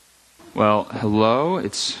Well, hello.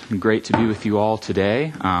 It's great to be with you all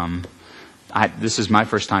today. This is my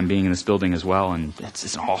first time being in this building as well, and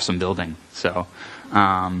it's an awesome building. So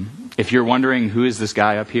if you're wondering who is this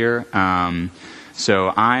guy up here,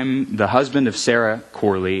 so I'm the husband of Sarah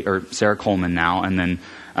Corley, or Sarah Coleman now, and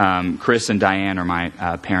then Chris and Diane are my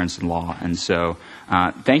parents-in-law. And so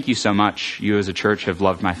thank you so much. You as a church have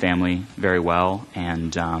loved my family very well,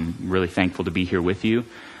 and really thankful to be here with you.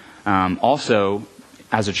 Also,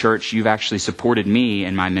 as a church, you've actually supported me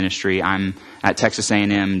in my ministry. I'm at Texas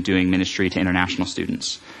A&M doing ministry to international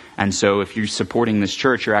students. And so if you're supporting this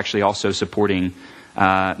church, you're actually also supporting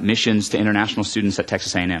missions to international students at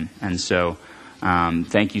Texas A&M. And so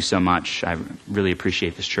thank you so much. I really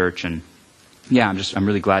appreciate this church. And yeah, I'm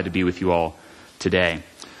really glad to be with you all today.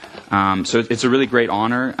 So it's a really great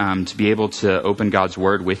honor to be able to open God's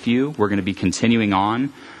Word with you. We're going to be continuing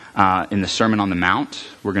on in the Sermon on the Mount.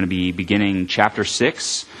 We're going to be beginning chapter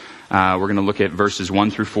 6. We're going to look at verses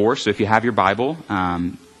 1 through 4. So if you have your Bible,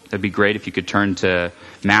 that'd be great if you could turn to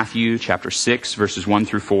Matthew chapter 6, verses 1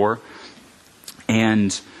 through 4.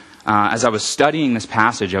 And as I was studying this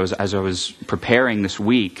passage, as I was preparing this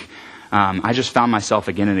week, I just found myself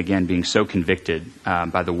again and again being so convicted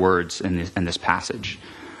by the words in this passage,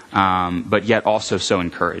 but yet also so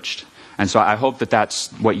encouraged. And so I hope that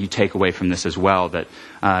that's what you take away from this as well, that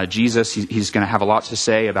Jesus, he's going to have a lot to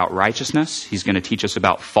say about righteousness. He's going to teach us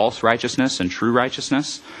about false righteousness and true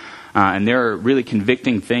righteousness. And there are really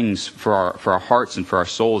convicting things for our hearts and for our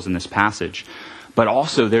souls in this passage. But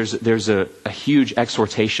also there's a huge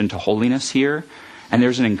exhortation to holiness here. And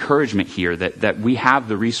there's an encouragement here that we have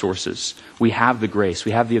the resources, we have the grace,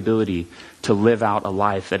 we have the ability to live out a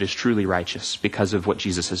life that is truly righteous because of what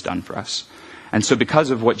Jesus has done for us. And so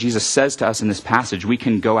because of what Jesus says to us in this passage, we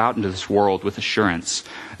can go out into this world with assurance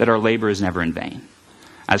that our labor is never in vain.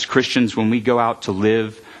 As Christians, when we go out to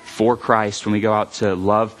live for Christ, when we go out to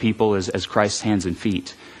love people as Christ's hands and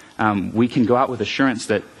feet, we can go out with assurance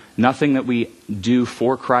that nothing that we do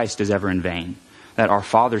for Christ is ever in vain. That our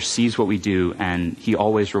Father sees what we do and He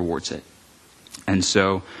always rewards it. And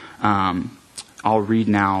so I'll read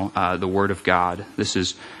now the Word of God. This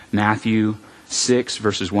is Matthew 6,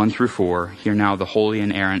 verses 1 through 4. Hear now the holy,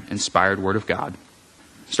 inerrant, inspired Word of God.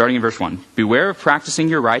 Starting in verse 1. Beware of practicing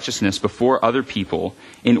your righteousness before other people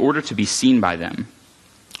in order to be seen by them.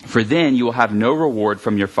 For then you will have no reward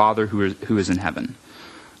from your Father who is in heaven.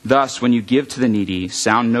 Thus, when you give to the needy,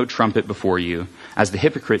 sound no trumpet before you, as the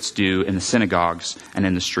hypocrites do in the synagogues and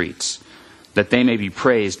in the streets, that they may be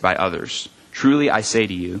praised by others. Truly I say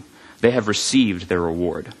to you, they have received their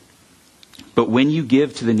reward. But when you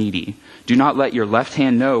give to the needy, do not let your left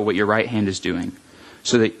hand know what your right hand is doing,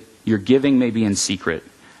 so that your giving may be in secret,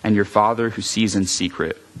 and your Father who sees in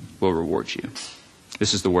secret will reward you.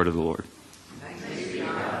 This is the word of the Lord.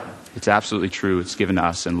 It's absolutely true. It's given to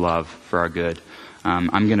us in love for our good.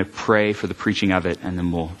 I'm going to pray for the preaching of it, and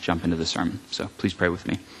then we'll jump into the sermon. So please pray with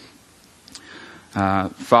me.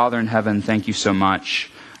 Father in heaven, thank you so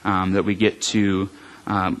much that we get to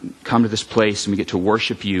come to this place and we get to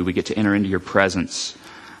worship you. We get to enter into your presence.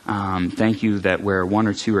 Thank you that where one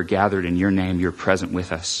or two are gathered in your name, you're present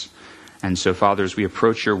with us. And so, Father, as we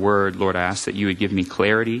approach your word, Lord, I ask that you would give me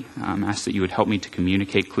clarity. I ask that you would help me to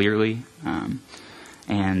communicate clearly.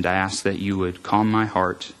 And I ask that you would calm my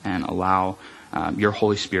heart and allow your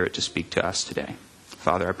Holy Spirit to speak to us today.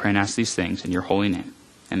 Father, I pray and ask these things in your holy name.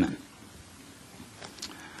 Amen.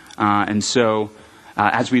 And so,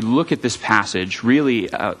 as we look at this passage, really,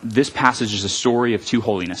 this passage is a story of two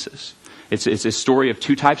holinesses. It's a story of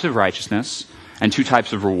two types of righteousness and two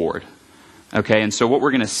types of reward. Okay, and so what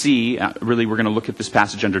we're going to see, really, we're going to look at this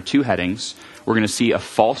passage under two headings. We're going to see a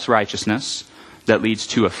false righteousness that leads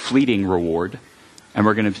to a fleeting reward, and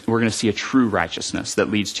we're going to see a true righteousness that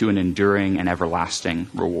leads to an enduring and everlasting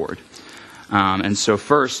reward. And so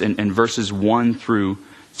first, in verses 1 through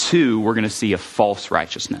 2, we're going to see a false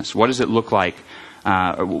righteousness. What does it look like?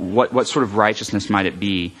 What sort of righteousness might it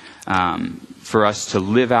be for us to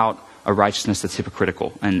live out a righteousness that's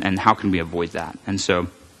hypocritical, and how can we avoid that? And so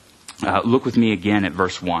look with me again at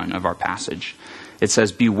verse 1 of our passage. It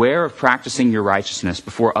says, "Beware of practicing your righteousness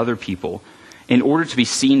before other people in order to be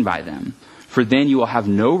seen by them, for then you will have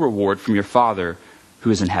no reward from your Father who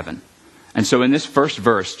is in heaven." And so in this first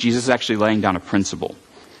verse, Jesus is actually laying down a principle.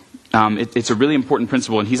 It's a really important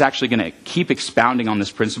principle, and he's actually going to keep expounding on this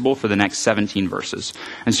principle for the next 17 verses.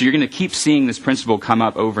 And so you're going to keep seeing this principle come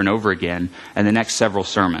up over and over again in the next several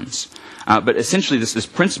sermons. But essentially this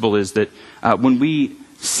principle is that when we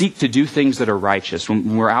seek to do things that are righteous,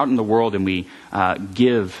 when we're out in the world and we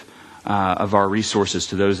give of our resources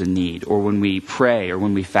to those in need, or when we pray, or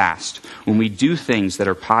when we fast, when we do things that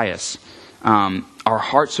are pious, our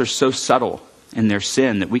hearts are so subtle in their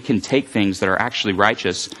sin that we can take things that are actually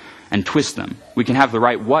righteous and twist them. We can have the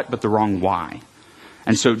right what, but the wrong why.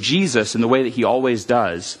 And so Jesus, in the way that he always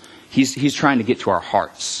does, he's trying to get to our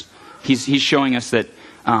hearts. He's showing us that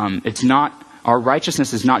it's not, our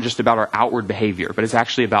righteousness is not just about our outward behavior, but it's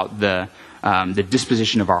actually about the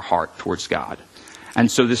disposition of our heart towards God. And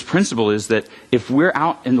so this principle is that if we're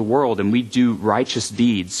out in the world and we do righteous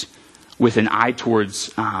deeds with an eye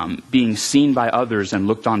towards being seen by others and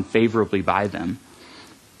looked on favorably by them,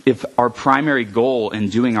 if our primary goal in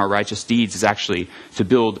doing our righteous deeds is actually to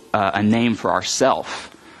build a name for ourselves,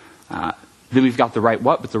 then we've got the right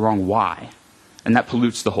what, but the wrong why. And that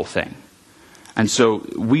pollutes the whole thing. And so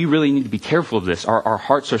we really need to be careful of this. Our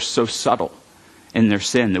hearts are so subtle in their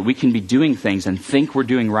sin that we can be doing things and think we're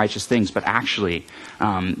doing righteous things, but actually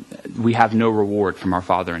we have no reward from our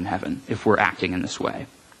Father in heaven if we're acting in this way.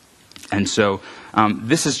 And so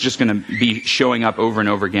this is just going to be showing up over and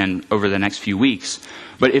over again over the next few weeks.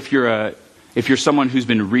 But if you're someone who's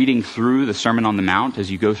been reading through the Sermon on the Mount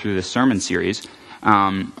as you go through this sermon series,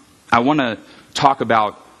 I want to talk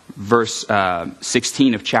about verse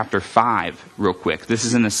 16 of chapter 5 real quick. This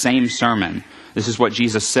is in the same sermon. This is what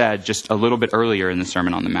Jesus said just a little bit earlier in the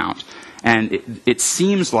Sermon on the Mount. And it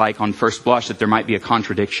seems like on first blush that there might be a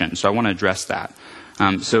contradiction. So I want to address that.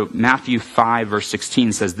 So Matthew 5 verse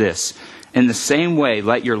 16 says this: "In the same way,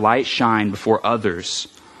 let your light shine before others,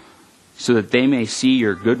 so that they may see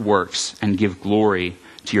your good works and give glory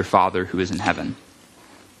to your Father who is in heaven."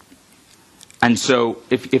 And so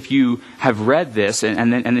if you have read this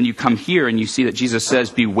and then you come here and you see that Jesus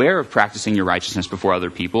says, beware of practicing your righteousness before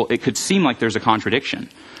other people, it could seem like there's a contradiction,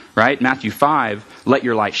 right? Matthew 5, let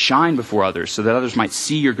your light shine before others so that others might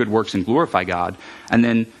see your good works and glorify God. And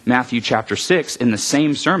then Matthew chapter 6, in the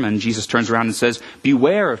same sermon, Jesus turns around and says,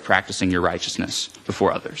 beware of practicing your righteousness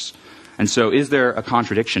before others. And so is there a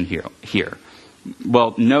contradiction here?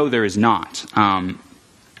 Well, no, there is not.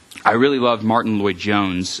 I really love Martin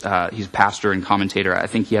Lloyd-Jones. He's a pastor and commentator. I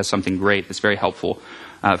think he has something great that's very helpful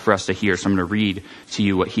for us to hear. So I'm going to read to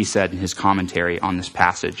you what he said in his commentary on this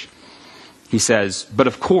passage. He says, "But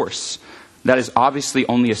of course, that is obviously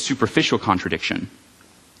only a superficial contradiction.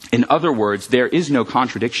 In other words, there is no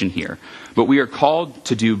contradiction here, but we are called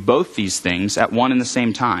to do both these things at one and the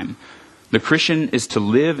same time. The Christian is to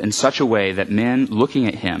live in such a way that men looking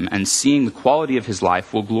at him and seeing the quality of his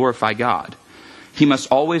life will glorify God. He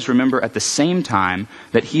must always remember at the same time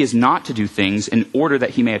that he is not to do things in order that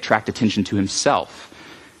he may attract attention to himself.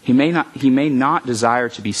 He may not desire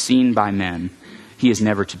to be seen by men. He is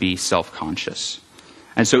never to be self-conscious."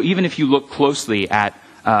 And so even if you look closely at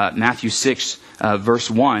Matthew 6,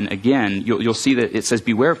 verse 1, again, you'll see that it says,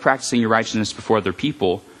 beware of practicing your righteousness before other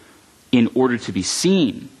people in order to be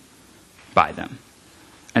seen by them.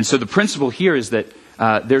 And so the principle here is that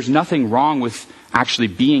there's nothing wrong with actually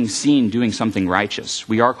being seen doing something righteous.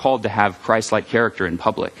 We are called to have Christ-like character in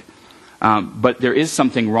public. But there is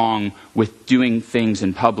something wrong with doing things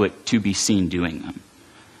in public to be seen doing them.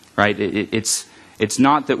 Right? It's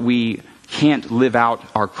not that we can't live out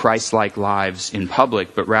our Christ-like lives in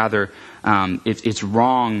public, but rather it's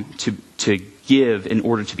wrong to give in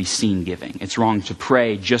order to be seen giving. It's wrong to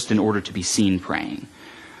pray just in order to be seen praying.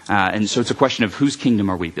 And so it's a question of whose kingdom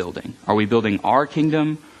are we building? Are we building our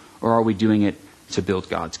kingdom, or are we doing it to build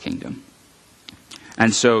God's kingdom?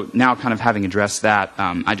 And so now, kind of having addressed that,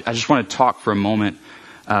 I just want to talk for a moment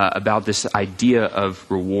about this idea of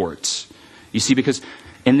rewards. You see, because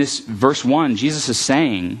in this verse 1, Jesus is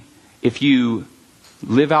saying, if you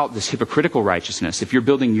live out this hypocritical righteousness, if you're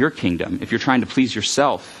building your kingdom, if you're trying to please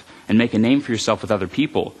yourself and make a name for yourself with other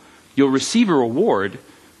people, you'll receive a reward.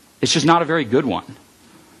 It's just not a very good one.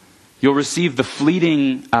 You'll receive the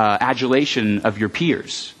fleeting adulation of your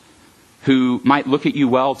peers, who might look at you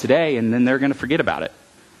well today and then they're going to forget about it.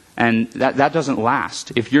 And that doesn't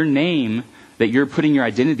last. If your name that you're putting your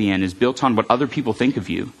identity in is built on what other people think of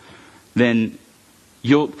you, then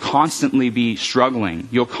you'll constantly be struggling.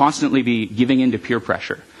 You'll constantly be giving in to peer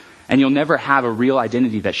pressure. And you'll never have a real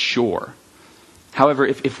identity that's sure. However,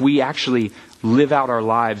 if we actually live out our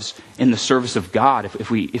lives in the service of God, if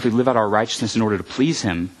we live out our righteousness in order to please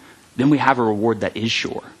Him, then we have a reward that is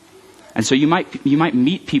sure. And so you might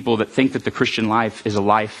meet people that think that the Christian life is a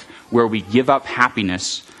life where we give up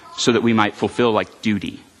happiness so that we might fulfill like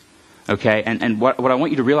duty. Okay? And what I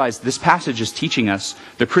want you to realize, this passage is teaching us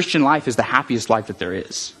the Christian life is the happiest life that there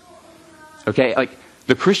is. Okay? Like,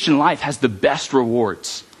 the Christian life has the best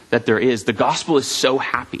rewards that there is. The gospel is so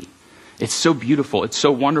happy. It's so beautiful. It's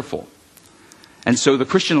so wonderful. And so the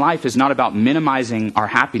Christian life is not about minimizing our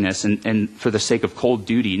happiness and for the sake of cold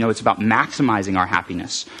duty. No, it's about maximizing our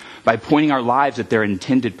happiness by pointing our lives at their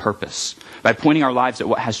intended purpose, by pointing our lives at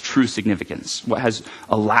what has true significance, what has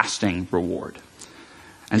a lasting reward.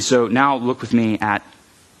 And so now look with me at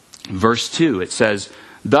verse 2. It says,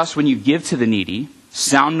 "Thus when you give to the needy,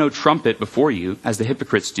 sound no trumpet before you, as the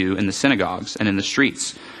hypocrites do in the synagogues and in the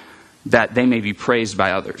streets, that they may be praised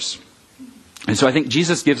by others." And so I think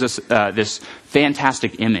Jesus gives us this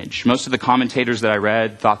fantastic image. Most of the commentators that I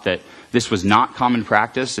read thought that this was not common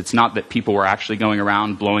practice. It's not that people were actually going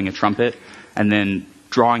around blowing a trumpet and then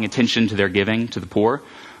drawing attention to their giving to the poor.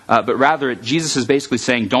 But rather, Jesus is basically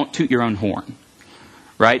saying, don't toot your own horn.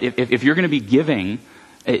 Right? If you're going to be giving,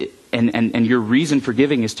 and your reason for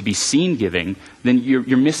giving is to be seen giving, then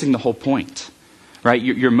you're missing the whole point. Right?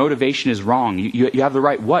 Your motivation is wrong. You have the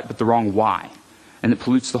right what, but the wrong why. And it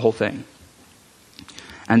pollutes the whole thing.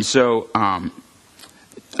 And so,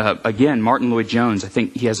 again, Martin Lloyd-Jones, I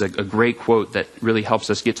think he has a great quote that really helps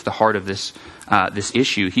us get to the heart of this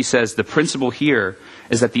issue. He says, "The principle here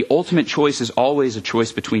is that the ultimate choice is always a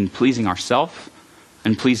choice between pleasing ourselves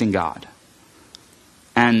and pleasing God."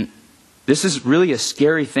 And this is really a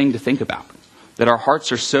scary thing to think about, that our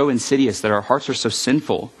hearts are so insidious, that our hearts are so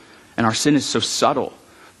sinful, and our sin is so subtle,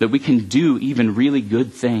 that we can do even really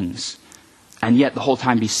good things and yet the whole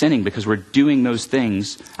time be sinning because we're doing those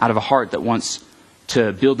things out of a heart that wants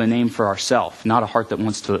to build a name for ourselves, not a heart that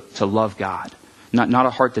wants to love God, not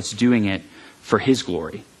a heart that's doing it for His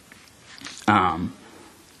glory.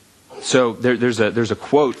 So there's a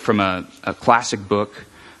quote from a classic book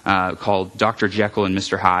called Dr. Jekyll and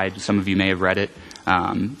Mr. Hyde. Some of you may have read it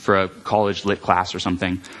for a college lit class or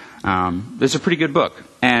something. It's a pretty good book.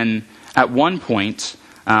 And at one point,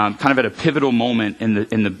 kind of at a pivotal moment in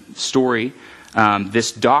the story,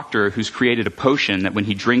 this doctor who's created a potion that when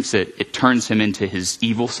he drinks it, it turns him into his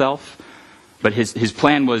evil self. But his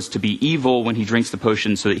plan was to be evil when he drinks the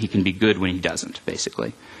potion so that he can be good when he doesn't,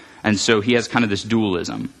 basically. And so he has kind of this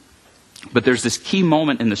dualism. But there's this key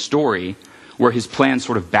moment in the story where his plan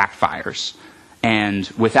sort of backfires. And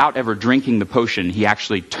without ever drinking the potion, he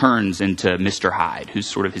actually turns into Mr. Hyde, who's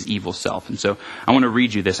sort of his evil self. And so I want to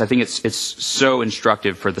read you this. I think it's so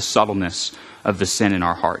instructive for the subtleness of the sin in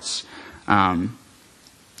our hearts.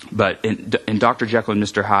 But in Dr. Jekyll and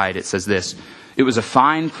Mr. Hyde, it says this: "It was a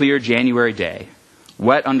fine, clear January day,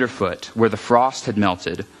 wet underfoot where the frost had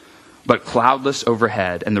melted, but cloudless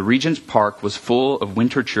overhead, and the Regent's Park was full of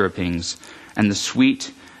winter chirrupings and the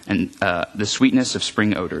sweetness of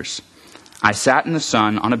spring odors. I sat in the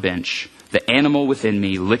sun on a bench, the animal within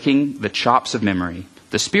me licking the chops of memory,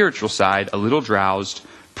 the spiritual side a little drowsed,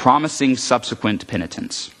 promising subsequent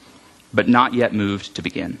penitence, but not yet moved to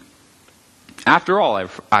begin. After all,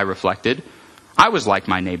 I reflected, I was like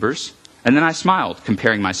my neighbors, and then I smiled,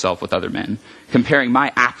 comparing myself with other men, comparing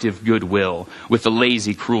my active goodwill with the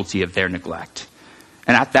lazy cruelty of their neglect.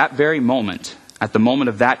 And at that very moment, at the moment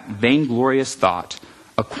of that vainglorious thought,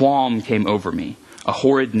 a qualm came over me, a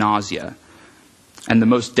horrid nausea, and the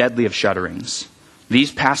most deadly of shudderings.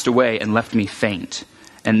 These passed away and left me faint.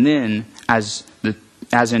 And then, as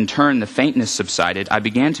in turn the faintness subsided, I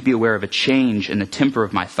began to be aware of a change in the temper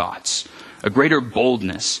of my thoughts, a greater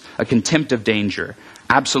boldness, a contempt of danger,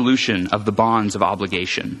 absolution of the bonds of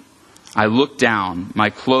obligation. I looked down,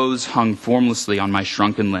 my clothes hung formlessly on my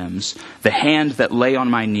shrunken limbs. The hand that lay on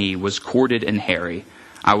my knee was corded and hairy.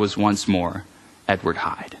 I was once more Edward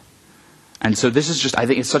Hyde." And so this is just, I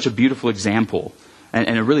think it's such a beautiful example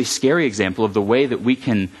and a really scary example of the way that we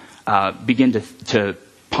can begin to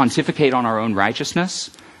pontificate on our own righteousness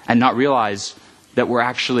and not realize that we're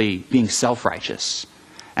actually being self-righteous.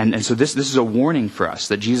 And so this is a warning for us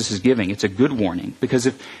that Jesus is giving. It's a good warning, because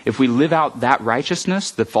if we live out that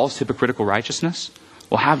righteousness, the false hypocritical righteousness,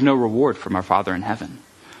 we'll have no reward from our Father in heaven.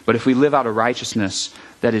 But if we live out a righteousness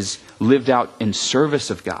that is lived out in service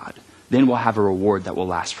of God, then we'll have a reward that will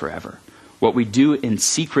last forever. What we do in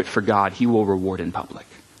secret for God, He will reward in public.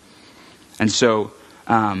 And so,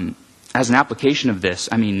 as an application of this,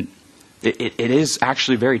 I mean, it is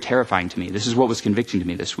actually very terrifying to me. This is what was convicting to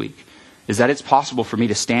me this week, is that it's possible for me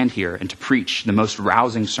to stand here and to preach the most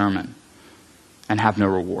rousing sermon and have no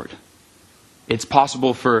reward. It's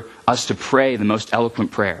possible for us to pray the most eloquent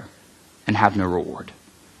prayer and have no reward.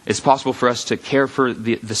 It's possible for us to care for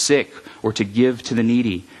the sick or to give to the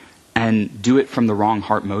needy and do it from the wrong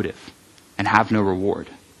heart motive and have no reward.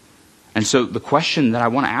 And so the question that I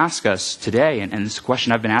want to ask us today, and this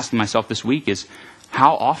question I've been asking myself this week, is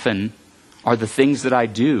how often are the things that I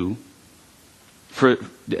do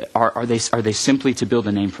are they simply to build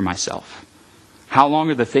a name for myself? How long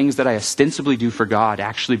are the things that I ostensibly do for God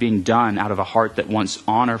actually being done out of a heart that wants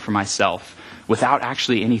honor for myself without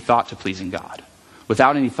actually any thought to pleasing God,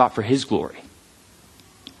 without any thought for his glory?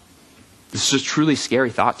 This is a truly scary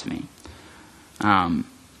thought to me.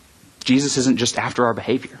 Jesus isn't just after our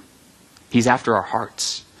behavior. He's after our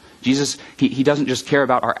hearts. Jesus, he doesn't just care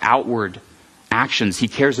about our outward actions. He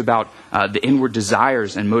cares about the inward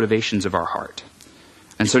desires and motivations of our heart.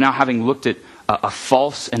 And so now, having looked at a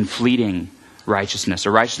false and fleeting righteousness,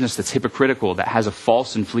 a righteousness that's hypocritical, that has a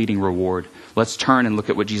false and fleeting reward, let's turn and look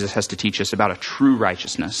at what Jesus has to teach us about a true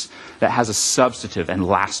righteousness that has a substantive and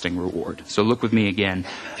lasting reward. So look with me again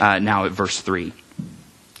now at verse 3.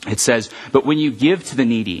 It says, "But when you give to the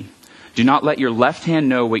needy, do not let your left hand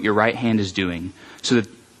know what your right hand is doing, so that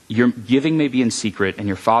your giving may be in secret, and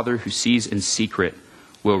your Father who sees in secret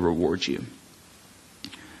will reward you."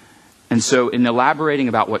 And so in elaborating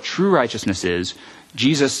about what true righteousness is,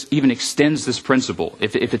 Jesus even extends this principle.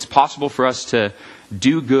 If it's possible for us to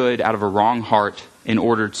do good out of a wrong heart in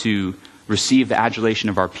order to receive the adulation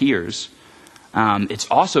of our peers, it's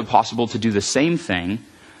also possible to do the same thing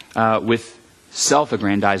with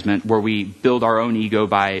self-aggrandizement, where we build our own ego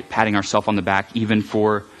by patting ourselves on the back, even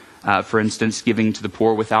for instance, giving to the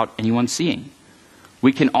poor without anyone seeing.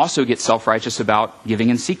 We can also get self-righteous about giving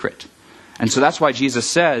in secret. And so that's why Jesus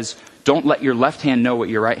says, don't let your left hand know what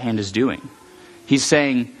your right hand is doing. He's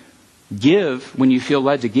saying, give when you feel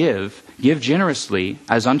led to give generously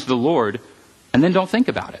as unto the Lord, and then don't think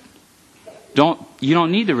about it. You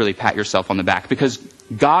don't need to really pat yourself on the back, because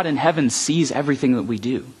God in heaven sees everything that we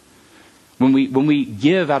do. When we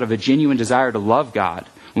give out of a genuine desire to love God,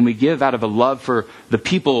 when we give out of a love for the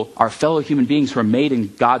people, our fellow human beings who are made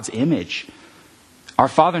in God's image, our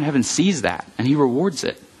Father in heaven sees that, and he rewards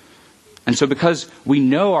it. And so because we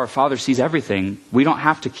know our Father sees everything, we don't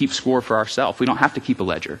have to keep score for ourselves. We don't have to keep a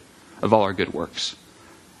ledger of all our good works.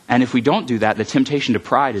 And if we don't do that, the temptation to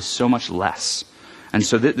pride is so much less. And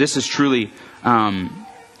so this is truly an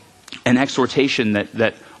exhortation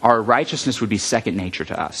that our righteousness would be second nature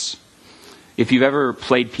to us. If you've ever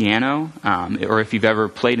played piano, or if you've ever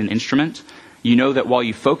played an instrument, you know that while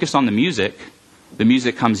you focus on the music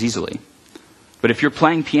comes easily. But if you're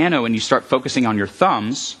playing piano and you start focusing on your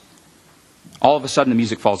thumbs, all of a sudden the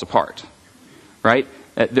music falls apart, right?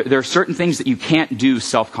 There are certain things that you can't do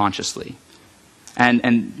self-consciously.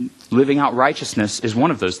 And living out righteousness is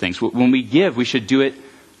one of those things. When we give, we should do it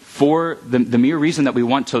for the mere reason that we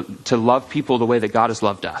want to love people the way that God has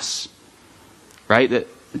loved us, right? That,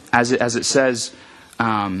 as it says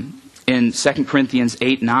in 2 Corinthians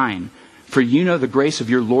 8:9, "For you know the grace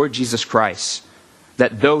of your Lord Jesus Christ,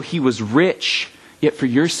 that though he was rich, yet for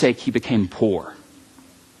your sake he became poor,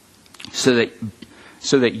 so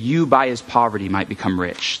that you by his poverty might become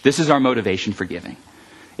rich." This is our motivation for giving,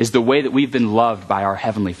 is the way that we've been loved by our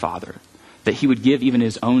Heavenly Father, that he would give even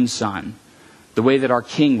his own Son, the way that our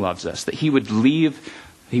King loves us, that he would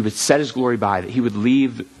set his glory by, that he would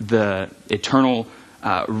leave the eternal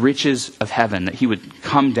riches of heaven, that he would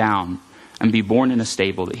come down and be born in a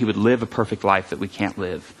stable, that he would live a perfect life that we can't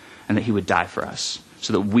live, and that he would die for us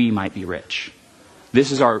so that we might be rich.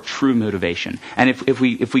 This is our true motivation. And if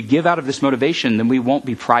we give out of this motivation, then we won't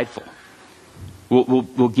be prideful.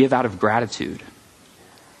 We'll give out of gratitude.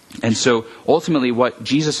 And so ultimately what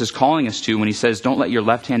Jesus is calling us to when he says, don't let your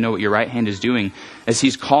left hand know what your right hand is doing, is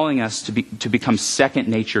he's calling us to become second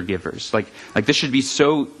nature givers. Like this should be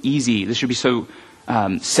so easy. This should be so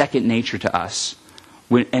second nature to us.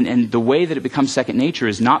 And the way that it becomes second nature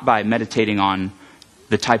is not by meditating on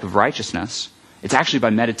the type of righteousness. It's actually by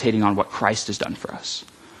meditating on what Christ has done for us.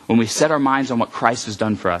 When we set our minds on what Christ has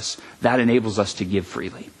done for us, that enables us to give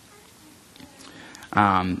freely.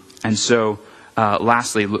 And so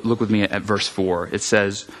lastly, look with me at verse 4. It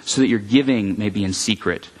says, "So that your giving may be in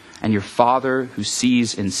secret, and your Father who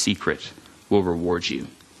sees in secret will reward you."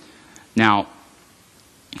 Now,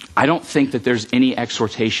 I don't think that there's any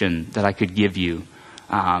exhortation that I could give you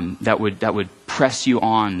that would press you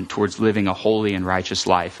on towards living a holy and righteous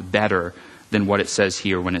life better than what it says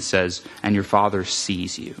here when it says, "And your Father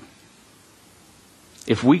sees you."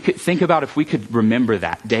 If we could remember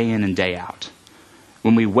that day in and day out,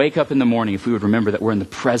 when we wake up in the morning, if we would remember that we're in the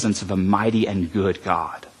presence of a mighty and good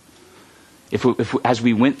God. If as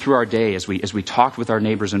we went through our day, as we talked with our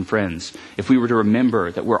neighbors and friends, if we were to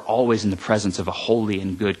remember that we're always in the presence of a holy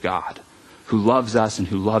and good God who loves us and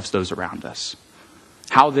who loves those around us,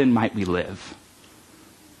 how then might we live?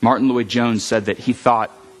 Martin Lloyd-Jones said that he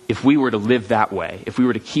thought if we were to live that way, if we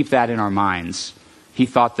were to keep that in our minds, he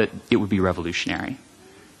thought that it would be revolutionary.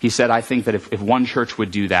 He said, I think that if one church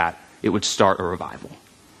would do that, it would start a revival.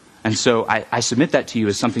 And so I submit that to you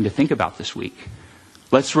as something to think about this week.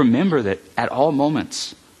 let's remember that at all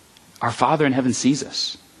moments, our Father in heaven sees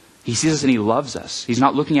us. He sees us and he loves us. He's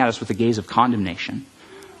not looking at us with a gaze of condemnation.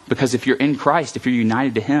 Because if you're in Christ, if you're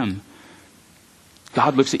united to him,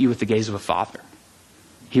 God looks at you with the gaze of a father.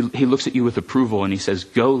 He looks at you with approval and he says,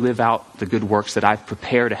 go live out the good works that I've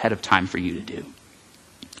prepared ahead of time for you to do.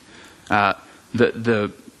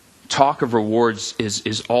 The talk of rewards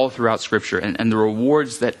is all throughout Scripture, and the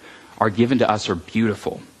rewards that are given to us are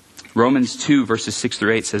beautiful. Romans 2 verses 6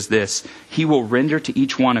 through 8 says this: he will render to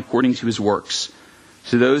each one according to his works.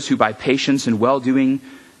 To those who by patience and well-doing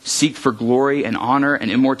seek for glory and honor and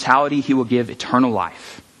immortality, he will give eternal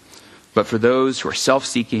life. But for those who are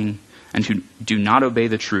self-seeking and who do not obey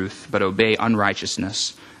the truth, but obey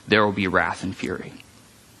unrighteousness, there will be wrath and fury.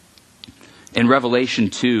 In Revelation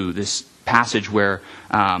 2, this passage where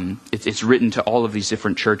it's written to all of these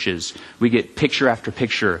different churches, we get picture after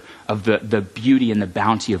picture of the beauty and the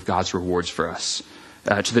bounty of God's rewards for us.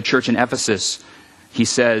 To the church in Ephesus, he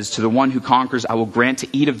says, to the one who conquers, I will grant to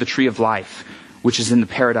eat of the tree of life, which is in the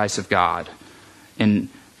paradise of God. And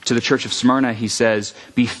to the church of Smyrna, he says,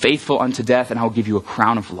 be faithful unto death, and I will give you a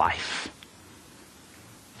crown of life.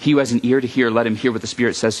 He who has an ear to hear, let him hear what the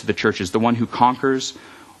Spirit says to the churches. The one who conquers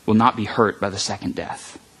will not be hurt by the second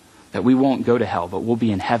death. That we won't go to hell, but we'll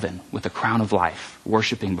be in heaven with a crown of life,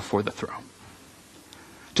 worshiping before the throne.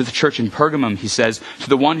 To the church in Pergamum, he says, to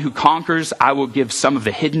the one who conquers, I will give some of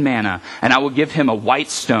the hidden manna, and I will give him a white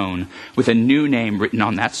stone with a new name written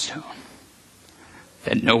on that stone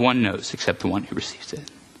that no one knows except the one who receives it.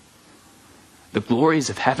 The glories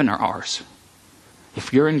of heaven are ours.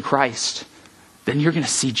 If you're in Christ, then you're going to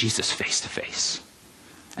see Jesus face to face.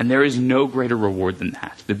 And there is no greater reward than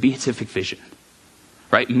that, the beatific vision.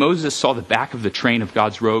 Right? Moses saw the back of the train of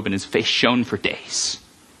God's robe and his face shone for days.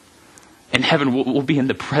 In heaven, we'll be in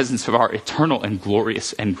the presence of our eternal and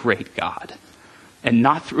glorious and great God. And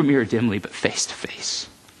not through a mirror dimly, but face to face.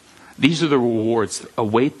 These are the rewards that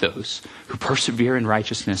await those who persevere in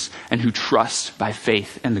righteousness and who trust by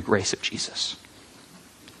faith in the grace of Jesus.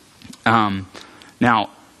 Now,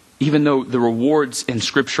 even though the rewards in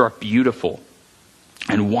Scripture are beautiful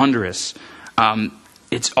and wondrous,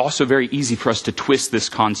 it's also very easy for us to twist this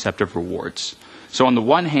concept of rewards. So on the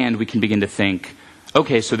one hand, we can begin to think,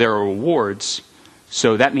 okay, so there are rewards,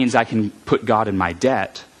 so that means I can put God in my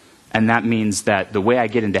debt, and that means that the way I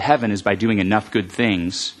get into heaven is by doing enough good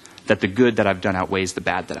things that the good that I've done outweighs the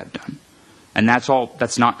bad that I've done. And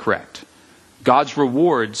that's not correct. God's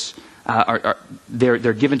rewards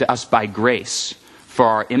they're given to us by grace for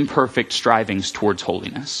our imperfect strivings towards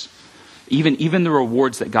holiness. Even the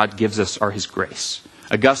rewards that God gives us are his grace.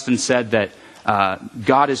 Augustine said that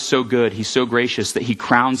God is so good, he's so gracious that he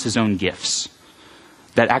crowns his own gifts.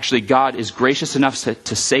 That actually God is gracious enough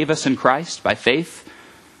to save us in Christ by faith,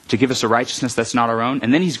 to give us a righteousness that's not our own.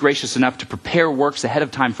 And then he's gracious enough to prepare works ahead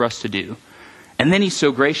of time for us to do. And then he's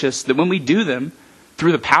so gracious that when we do them,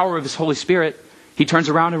 through the power of his Holy Spirit, he turns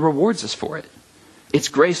around and rewards us for it. It's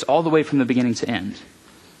grace all the way from the beginning to end.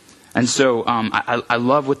 And so I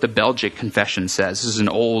love what the Belgic Confession says. This is an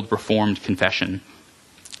old Reformed confession.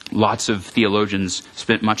 Lots of theologians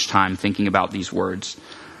spent much time thinking about these words.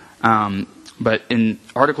 But in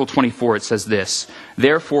Article 24 it says this: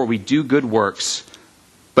 therefore we do good works,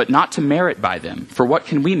 but not to merit by them. For what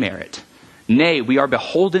can we merit? Nay, we are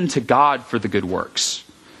beholden to God for the good works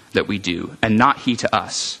that we do, and not he to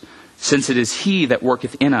us, since it is he that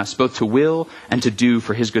worketh in us both to will and to do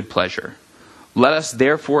for his good pleasure. Let us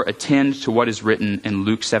therefore attend to what is written in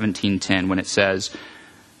Luke 17:10, when it says,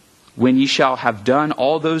 when ye shall have done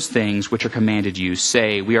all those things which are commanded you,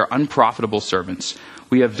 say, we are unprofitable servants.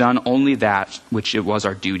 We have done only that which it was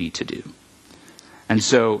our duty to do. And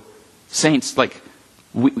so, saints,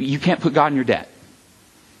 you can't put God in your debt.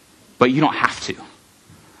 But you don't have to.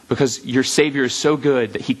 Because your Savior is so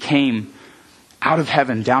good that he came out of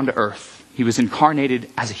heaven down to earth. He was incarnated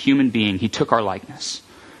as a human being. He took our likeness.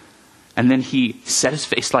 And then he set his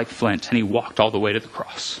face like flint and he walked all the way to the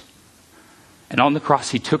cross. And on the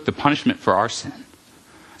cross he took the punishment for our sin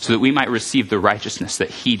so that we might receive the righteousness that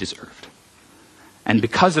he deserved. And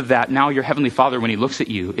because of that, now your Heavenly Father, when he looks at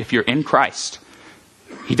you, if you're in Christ,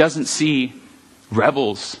 he doesn't see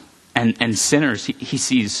rebels and sinners. He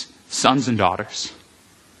sees sons and daughters.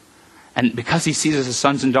 And because he sees us as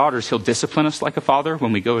sons and daughters, he'll discipline us like a father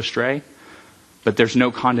when we go astray. But there's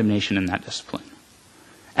no condemnation in that discipline.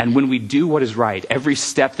 And when we do what is right, every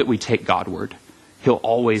step that we take Godward, he'll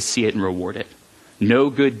always see it and reward it.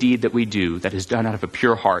 No good deed that we do that is done out of a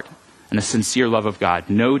pure heart and a sincere love of God,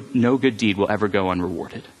 no good deed will ever go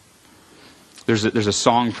unrewarded. There's a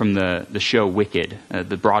song from the show Wicked,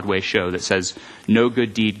 the Broadway show, that says, no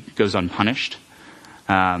good deed goes unpunished.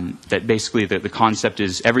 that basically the concept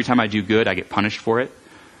is every time I do good, I get punished for it.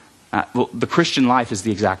 Well, the Christian life is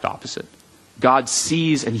the exact opposite. God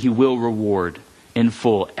sees and he will reward in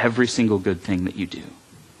full every single good thing that you do,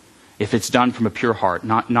 if it's done from a pure heart,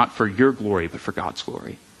 not for your glory, but for God's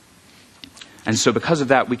glory. And so because of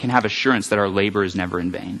that, we can have assurance that our labor is never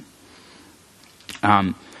in vain.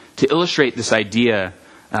 To illustrate this idea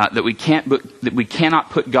that we cannot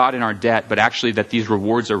put God in our debt, but actually that these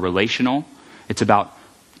rewards are relational. It's about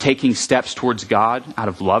taking steps towards God out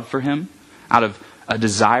of love for him, out of a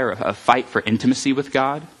desire, a fight for intimacy with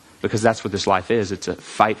God, because that's what this life is. It's a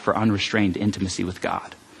fight for unrestrained intimacy with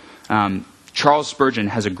God. Charles Spurgeon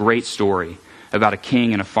has a great story about a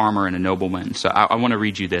king and a farmer and a nobleman. So I want to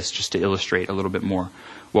read you this just to illustrate a little bit more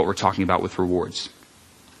what we're talking about with rewards.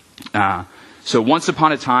 So once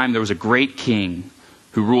upon a time, there was a great king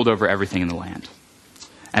who ruled over everything in the land.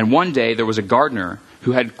 And one day there was a gardener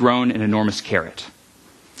who had grown an enormous carrot.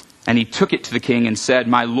 And he took it to the king and said,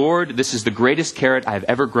 "My lord, this is the greatest carrot I have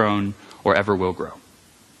ever grown or ever will grow.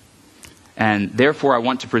 And therefore I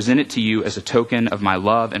want to present it to you as a token of my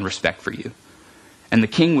love and respect for you." And the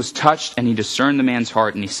king was touched, and he discerned the man's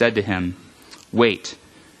heart, and he said to him, "Wait,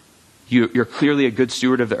 you're clearly a good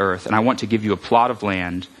steward of the earth, and I want to give you a plot of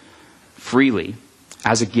land freely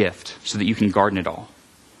as a gift so that you can garden it all."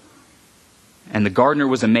 And the gardener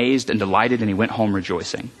was amazed and delighted, and he went home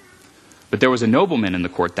rejoicing. But there was a nobleman in the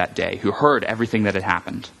court that day who heard everything that had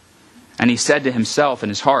happened. And he said to himself in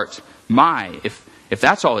his heart, if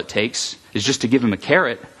that's all it takes is just to give him a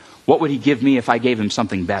carrot, what would he give me if I gave him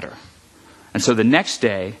something better?" And so the next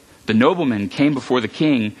day, the nobleman came before the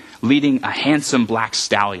king leading a handsome black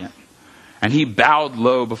stallion. And he bowed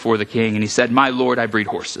low before the king, and he said, "My lord, I breed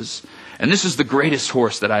horses. And this is the greatest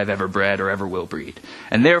horse that I have ever bred or ever will breed.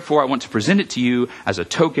 And therefore I want to present it to you as a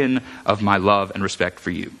token of my love and respect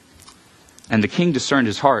for you." And the king discerned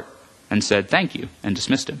his heart and said, "Thank you," and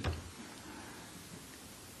dismissed him.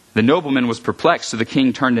 The nobleman was perplexed, so the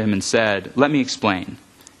king turned to him and said, "Let me explain.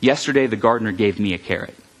 Yesterday the gardener gave me a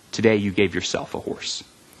carrot. Today you gave yourself a horse."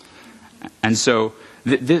 And so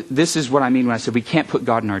this is what I mean when I said we can't put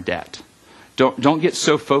God in our debt. Don't get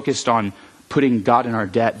so focused on putting God in our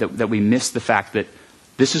debt that we miss the fact that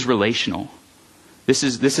this is relational. This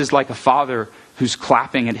is like a father who's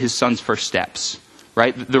clapping at his son's first steps,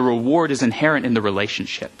 right? The reward is inherent in the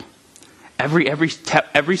relationship.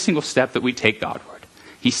 Every single step that we take Godward,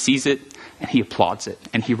 he sees it and he applauds it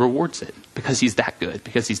and he rewards it because he's that good,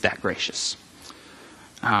 because he's that gracious.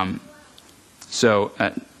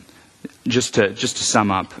 Just to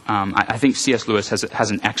sum up, I think C.S. Lewis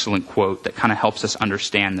has an excellent quote that kind of helps us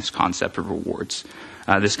understand this concept of rewards.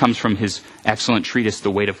 This comes from his excellent treatise,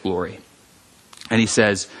 The Weight of Glory. And he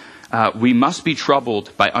says, "We must be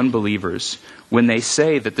troubled by unbelievers when they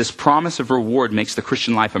say that this promise of reward makes the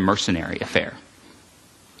Christian life a mercenary affair.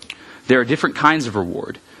 There are different kinds of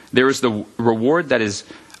reward. There is the reward that is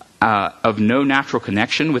of no natural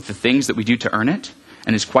connection with the things that we do to earn it,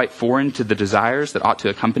 and is quite foreign to the desires that ought to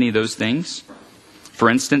accompany those things. For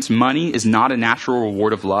instance, money is not a natural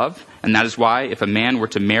reward of love, and that is why if a man were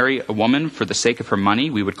to marry a woman for the sake of her money,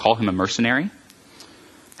 we would call him a mercenary.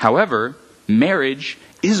 However, marriage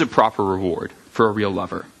is a proper reward for a real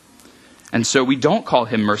lover, and so we don't call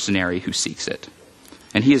him mercenary who seeks it.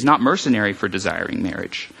 And he is not mercenary for desiring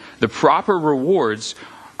marriage. The proper rewards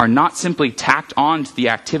are not simply tacked on to the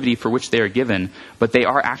activity for which they are given, but they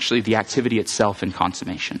are actually the activity itself in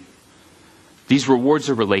consummation. These rewards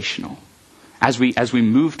are relational. As we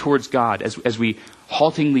move towards God, as we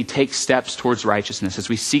haltingly take steps towards righteousness, as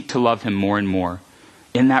we seek to love him more and more,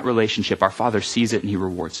 in that relationship, our Father sees it and he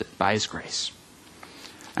rewards it by his grace.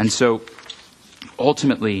 And so,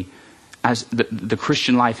 ultimately, as the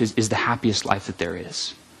Christian life is the happiest life that there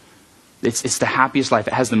is. It's the happiest life.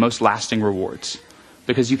 It has the most lasting rewards.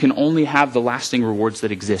 Because you can only have the lasting rewards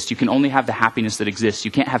that exist. You can only have the happiness that exists. You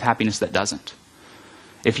can't have happiness that doesn't.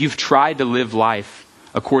 If you've tried to live life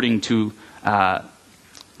according to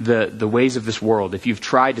the ways of this world, if you've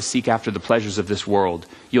tried to seek after the pleasures of this world,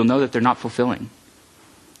 you'll know that they're not fulfilling.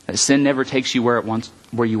 That sin never takes you where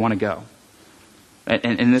you want to go.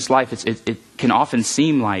 And in this life, it can often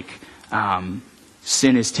seem like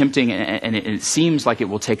sin is tempting, and it seems like it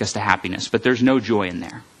will take us to happiness, but there's no joy in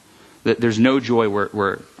there. There's no joy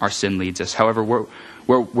where our sin leads us. However,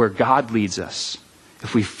 where God leads us,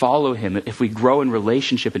 if we follow him, if we grow in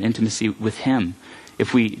relationship and intimacy with him,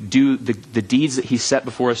 if we do the deeds that he set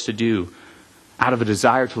before us to do out of a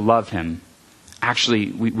desire to love him,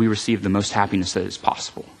 actually we receive the most happiness that is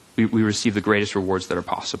possible. We receive the greatest rewards that are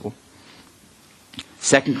possible.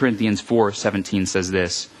 2 Corinthians 4:17 says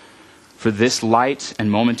this, For this light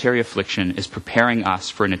and momentary affliction is preparing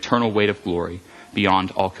us for an eternal weight of glory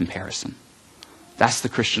beyond all comparison. That's the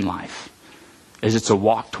Christian life. It's a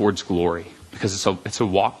walk towards glory, because it's a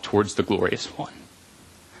walk towards the glorious one.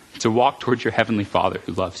 It's a walk towards your heavenly Father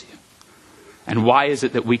who loves you. And why is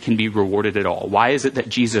it that we can be rewarded at all? Why is it that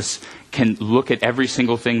Jesus can look at every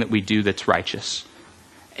single thing that we do that's righteous?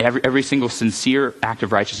 Every single sincere act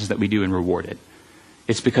of righteousness that we do and reward it.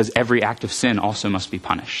 It's because every act of sin also must be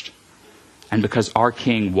punished. And because our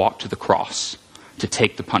King walked to the cross to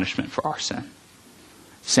take the punishment for our sin.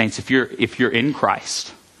 Saints, if you're in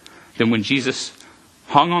Christ, then when Jesus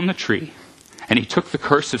hung on the tree and he took the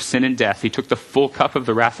curse of sin and death, he took the full cup of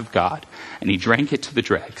the wrath of God and he drank it to the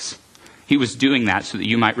dregs. He was doing that so that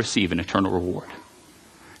you might receive an eternal reward.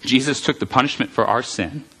 Jesus took the punishment for our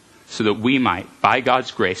sin so that we might, by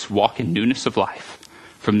God's grace, walk in newness of life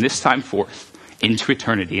from this time forth into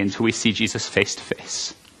eternity until we see Jesus face to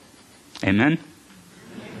face. Amen?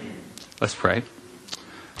 Let's pray.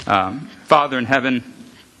 Father in heaven,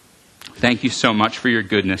 thank you so much for your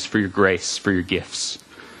goodness, for your grace, for your gifts.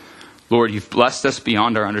 Lord, you've blessed us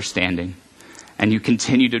beyond our understanding, and you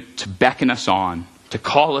continue to beckon us on, to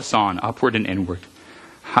call us on upward and inward,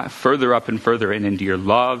 further up and further and into your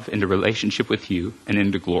love, into relationship with you, and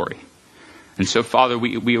into glory. And so, Father,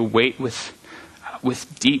 we await with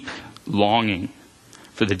deep longing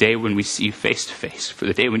for the day when we see you face to face, for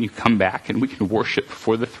the day when you come back and we can worship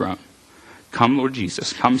before the throne. Come, Lord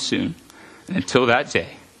Jesus, come soon. And until that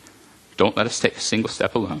day, don't let us take a single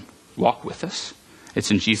step alone. Walk with us.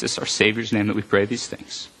 It's in Jesus, our Savior's name, that we pray these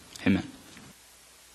things. Amen.